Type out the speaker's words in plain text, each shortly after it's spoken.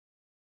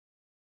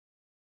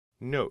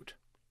Note: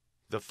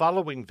 the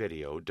following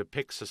video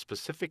depicts a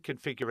specific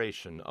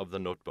configuration of the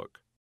notebook.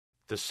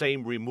 The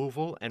same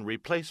removal and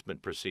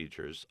replacement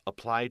procedures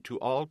apply to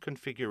all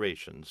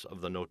configurations of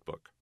the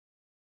notebook.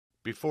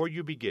 Before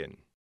you begin,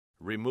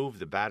 remove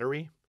the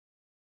battery,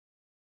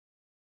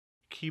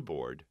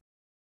 keyboard,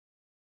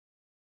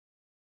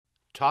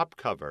 top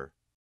cover,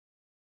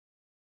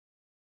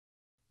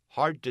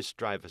 hard disk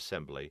drive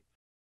assembly,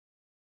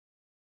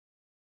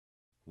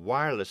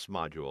 wireless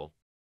module,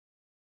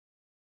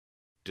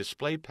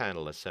 display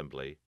panel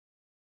assembly,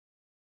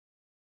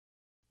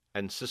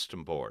 and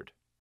system board.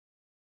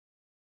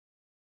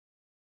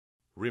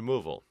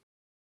 Removal.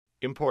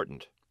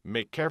 Important: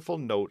 make careful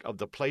note of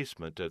the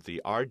placement of the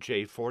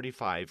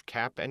RJ45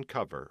 cap and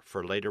cover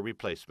for later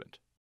replacement.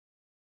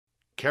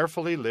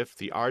 Carefully lift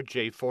the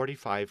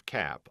RJ45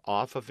 cap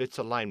off of its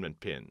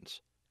alignment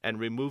pins and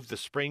remove the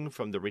spring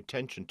from the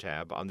retention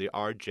tab on the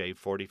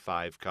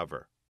RJ45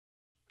 cover.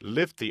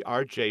 Lift the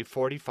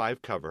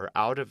RJ45 cover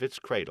out of its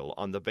cradle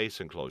on the base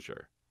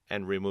enclosure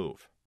and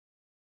remove.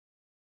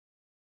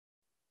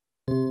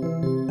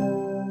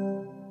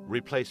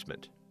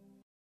 Replacement.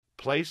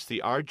 Place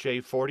the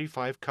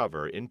RJ45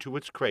 cover into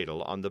its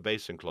cradle on the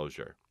base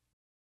enclosure.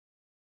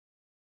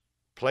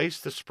 Place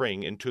the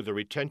spring into the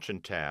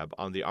retention tab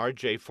on the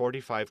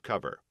RJ45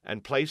 cover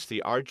and place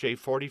the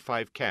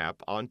RJ45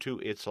 cap onto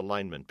its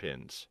alignment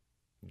pins.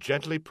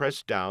 Gently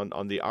press down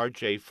on the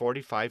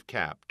RJ45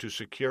 cap to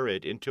secure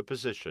it into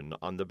position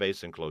on the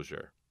base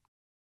enclosure.